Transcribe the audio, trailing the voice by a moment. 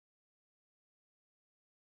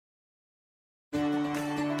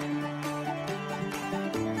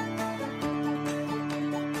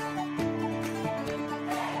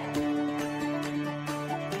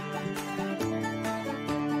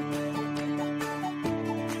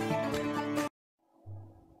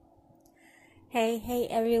Hey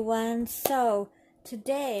everyone. So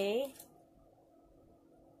today,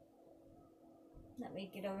 let me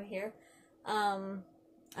get over here. I'm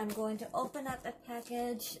going to open up a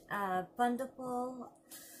package. Fundaful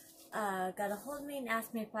got a hold of me and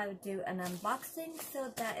asked me if I would do an unboxing,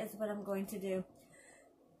 so that is what I'm going to do.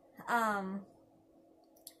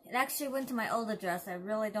 It actually went to my old address. I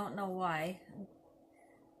really don't know why.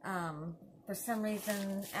 For some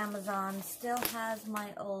reason, Amazon still has my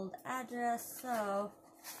old address, so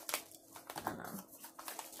I don't know.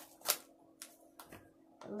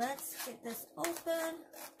 Let's get this open.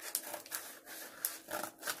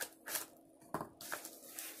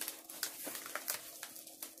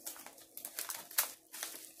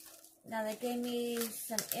 Now they gave me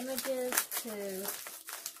some images to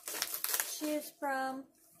choose from.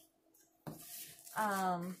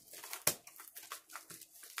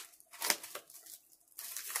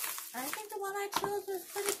 I think the one I chose was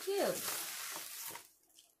pretty cute.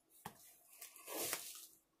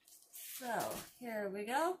 So, here we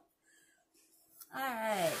go.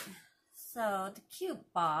 Alright, so the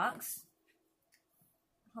cute box.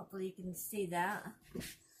 Hopefully you can see that.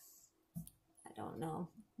 I don't know.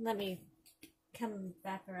 Let me come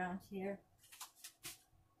back around here.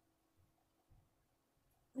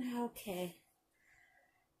 Okay.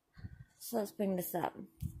 So let's bring this up.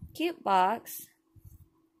 Cute box.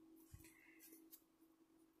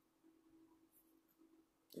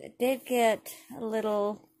 It did get a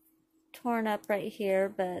little torn up right here,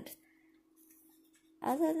 but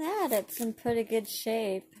other than that, it's in pretty good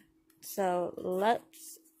shape. So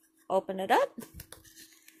let's open it up.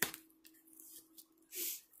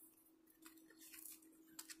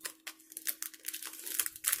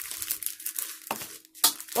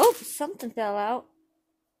 Oh, something fell out.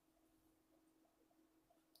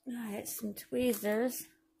 Alright, some tweezers.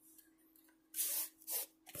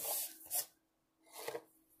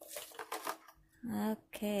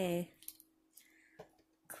 Okay.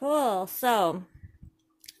 Cool. So,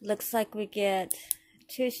 looks like we get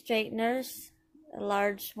 2 straighteners, a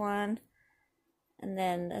large one, and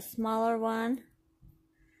then a smaller one.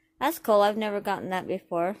 That's cool. I've never gotten that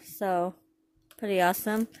before, so pretty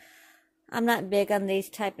awesome. I'm not big on these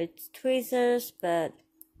type of tweezers, but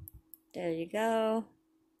there you go.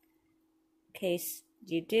 In case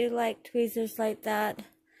you do like tweezers like that.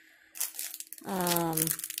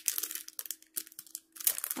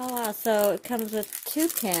 Oh wow, so it comes with 2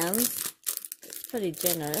 pens. It's pretty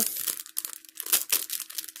generous.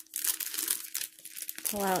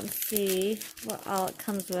 Pull out and see what all it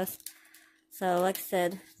comes with. So like I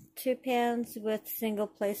said, 2 pans with single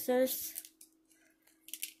placers.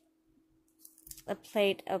 A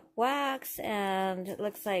plate of wax, and it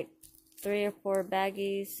looks like 3 or 4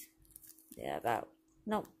 baggies. Yeah, about,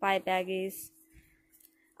 nope, 5 baggies.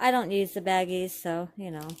 I don't use the baggies, so, you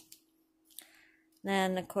know.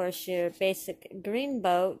 Then, of course, your basic green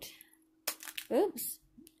boat. Oops.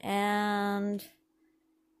 And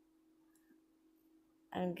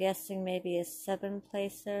I'm guessing maybe a 7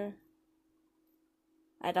 placer.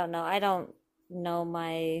 I don't know. I don't know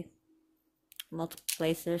my multiple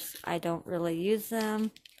placers. I don't really use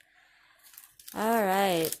them.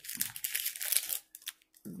 Alright.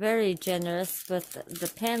 Very generous with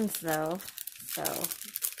the pens, though. So,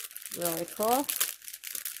 really cool.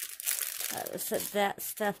 Let's set that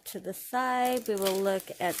stuff to the side. We will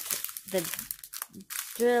look at the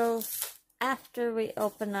drills after we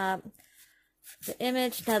open up the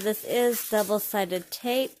image. Now this is double-sided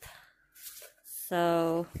tape,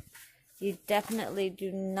 so you definitely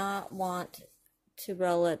do not want to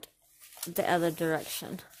roll it the other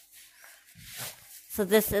direction. So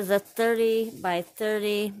this is a 30 by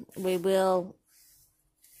 30. We will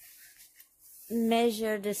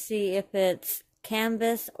measure to see if it's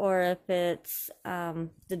canvas or if it's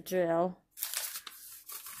the drill.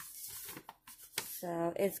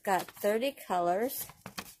 So it's got 30 colors.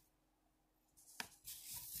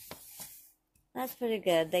 That's pretty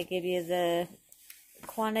good. They give you the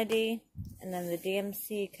quantity and then the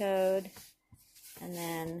DMC code, and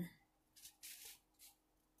then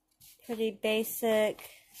pretty basic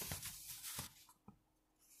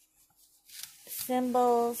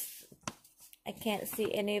symbols. I can't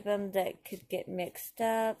see any of them that could get mixed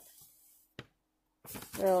up.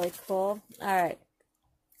 Really cool. Alright.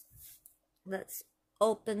 Let's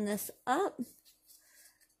open this up.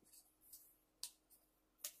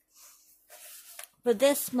 For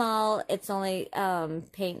this small, it's only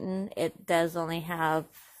painting. It does only have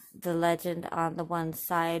the legend on the one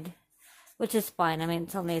side, which is fine. I mean,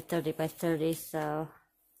 it's only a 30 by 30, so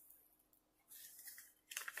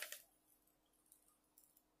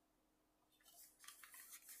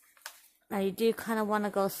Now you do kind of want to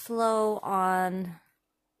go slow on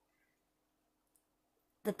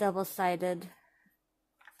the double-sided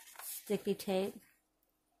sticky tape.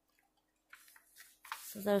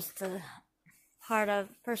 So there's the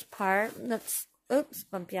first part. Let's, oops,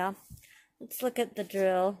 bump y'all. Let's look at the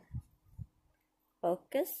drill.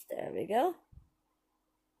 Focus, there we go.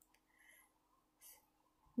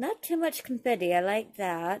 Not too much confetti, I like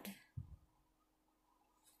that.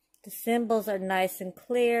 The symbols are nice and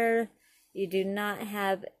clear. You do not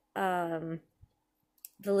have the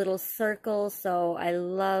little circles, so I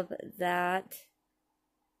love that.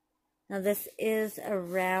 Now this is a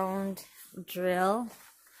round drill.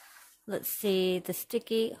 Let's see, the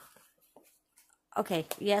sticky. Okay,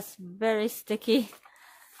 yes, very sticky.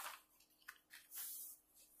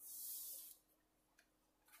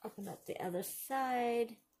 Open up the other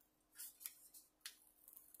side.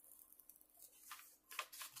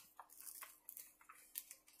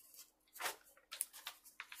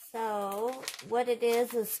 So, what it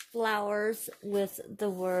is flowers with the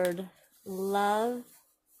word love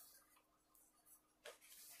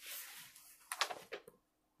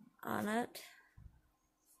on it.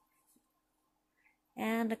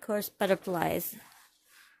 And, of course, butterflies.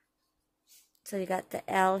 So, you got the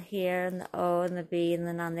L here, and the O, and the B, and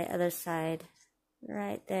then on the other side,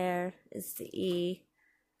 right there, is the E.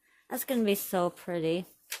 That's going to be so pretty.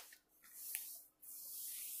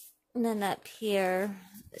 And then up here,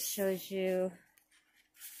 it shows you,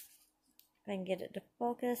 if I can get it to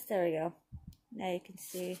focus, there we go. Now you can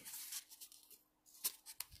see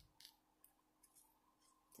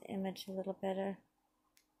the image a little better.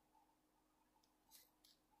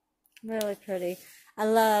 Really pretty. I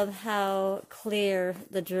love how clear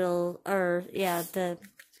the drill, or yeah, the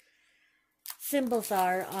symbols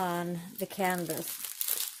are on the canvas.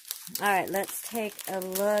 Alright, let's take a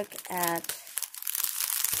look at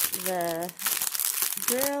the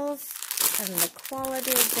drills and the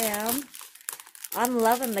quality of them. I'm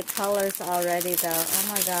loving the colors already though. Oh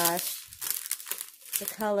my gosh. The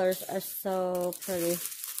colors are so pretty.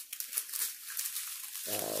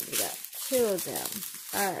 So we got 2 of them.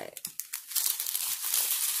 Alright.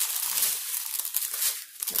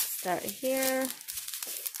 Let's start here.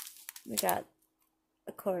 We got,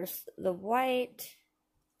 of course, the white.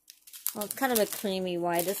 Well, it's kind of a creamy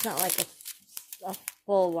white. It's not like a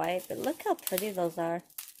full white, but look how pretty those are.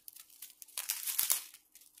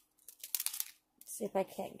 Let's see if I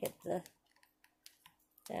can't get the,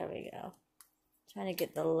 there we go. Trying to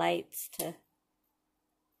get the lights to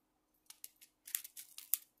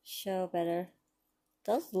show better.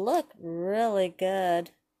 Those look really good.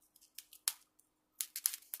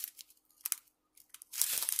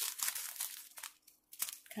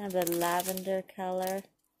 Kind of a lavender color.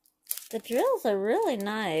 The drills are really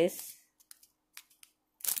nice.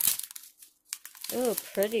 Ooh,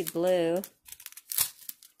 pretty blue.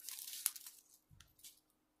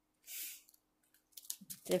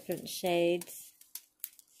 Different shades.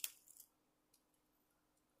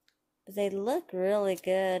 But they look really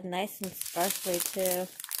good. Nice and sparkly too.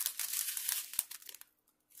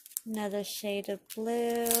 Another shade of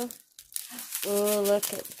blue. Ooh,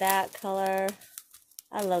 look at that color.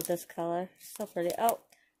 I love this color. So pretty. Oh,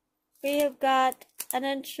 we have got an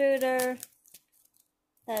intruder.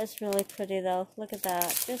 That is really pretty though. Look at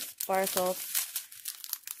that. Just sparkles.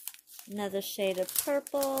 Another shade of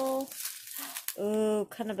purple. Ooh,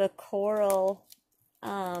 kind of a coral.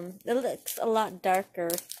 It looks a lot darker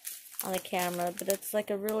on the camera, but it's like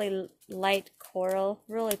a really light coral.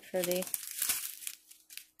 Really pretty.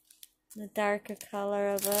 The darker color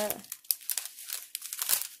of it.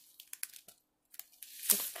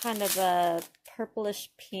 It's kind of a purplish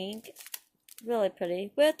pink. Really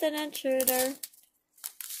pretty. With an intruder.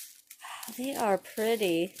 They are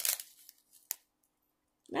pretty.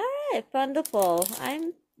 Alright, Fundaful.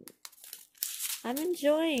 I'm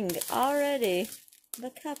enjoying already.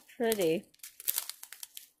 Look how pretty.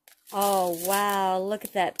 Oh, wow. Look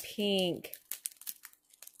at that pink.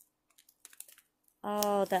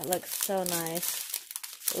 Oh, that looks so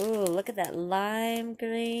nice. Ooh, look at that lime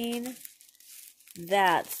green.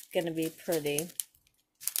 That's going to be pretty.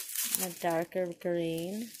 A darker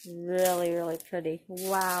green. Really, really pretty.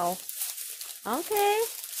 Wow. Okay.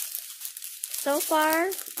 So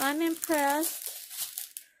far, I'm impressed.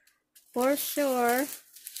 For sure.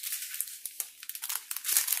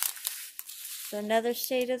 So another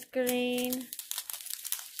shade of green.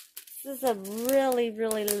 This is a really,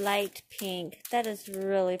 really light pink. That is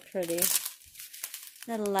really pretty.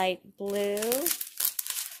 A light blue.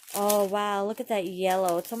 Oh, wow. Look at that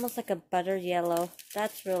yellow. It's almost like a butter yellow.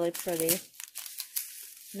 That's really pretty.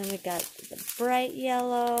 And then we got the bright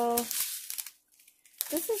yellow.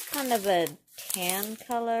 This is kind of a tan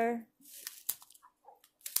color.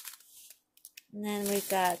 And then we've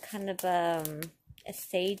got kind of a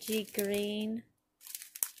sagey green.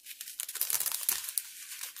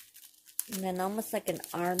 And then almost like an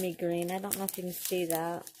army green. I don't know if you can see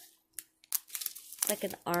that. It's like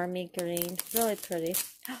an army green. Really pretty.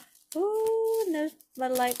 Ooh, and there's my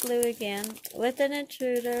light blue again. With an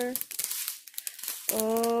intruder.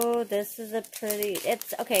 Oh, this is a pretty...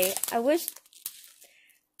 It's, okay, I wish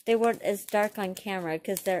they weren't as dark on camera,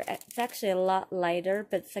 because it's actually a lot lighter,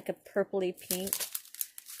 but it's like a purpley pink.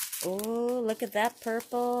 Oh, look at that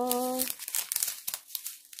purple.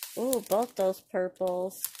 Oh, both those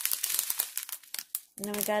purples. And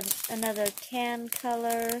then we got another tan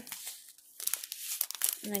color.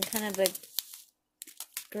 And then kind of a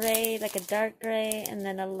gray, like a dark gray, and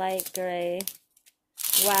then a light gray.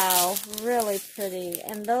 Wow, really pretty.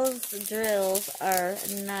 And those drills are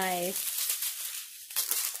nice.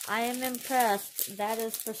 I am impressed. That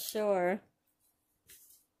is for sure.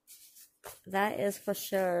 That is for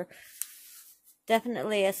sure.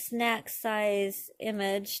 Definitely a snack size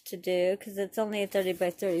image to do, because it's only a 30 by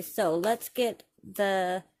 30. So let's get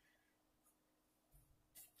the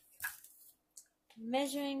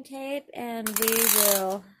measuring tape and we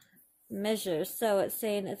will measure. So it's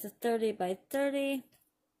saying it's a 30 by 30.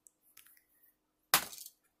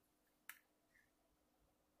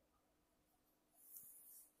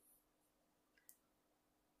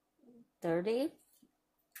 30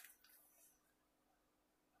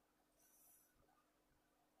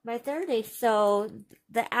 by 30. So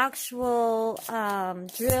the actual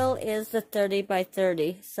drill is the 30 by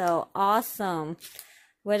 30. So awesome.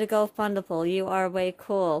 Way to go, Fundaful. You are way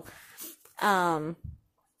cool. I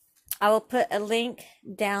will put a link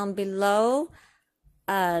down below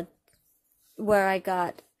where I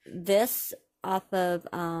got this off of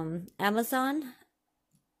Amazon.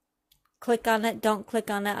 Click on it. Don't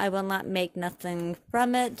click on it. I will not make nothing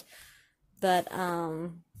from it. But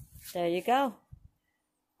there you go.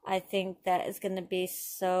 I think that is going to be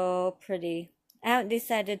so pretty. I haven't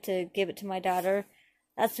decided to give it to my daughter.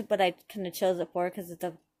 That's what I kind of chose it for, because of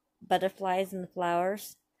the butterflies and the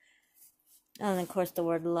flowers. And of course the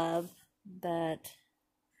word love. But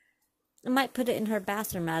I might put it in her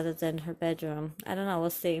bathroom rather than her bedroom. I don't know. We'll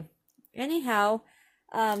see. Anyhow,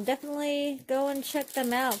 definitely go and check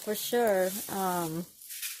them out for sure. I'm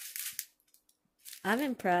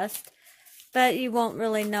impressed. But you won't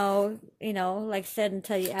really know, you know, like I said,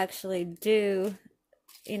 until you actually do,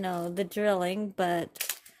 you know, the drilling.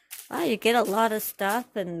 But, wow, you get a lot of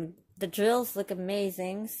stuff, and the drills look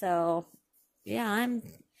amazing. So, yeah, I'm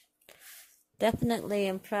definitely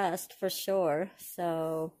impressed for sure.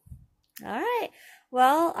 So, alright.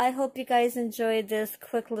 Well, I hope you guys enjoyed this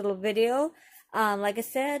quick little video. Like I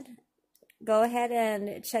said, go ahead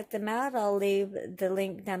and check them out. I'll leave the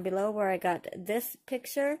link down below where I got this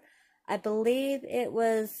picture. I believe it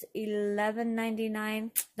was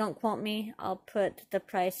 $11.99. Don't quote me. I'll put the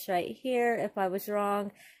price right here if I was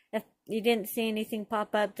wrong. If you didn't see anything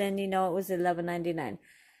pop up, then you know it was $11.99.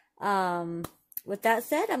 With that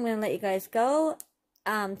said, I'm going to let you guys go.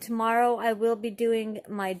 Tomorrow I will be doing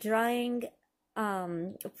my drawing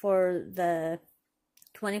for the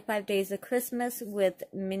 25 Days of Christmas with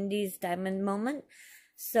Mindy's Diamond Moment.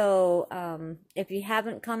 So, if you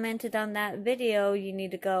haven't commented on that video, you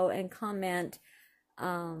need to go and comment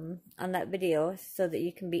on that video so that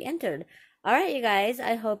you can be entered. Alright, you guys,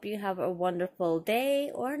 I hope you have a wonderful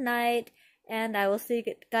day or night, and I will see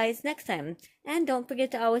you guys next time. And don't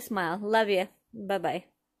forget to always smile. Love you. Bye-bye.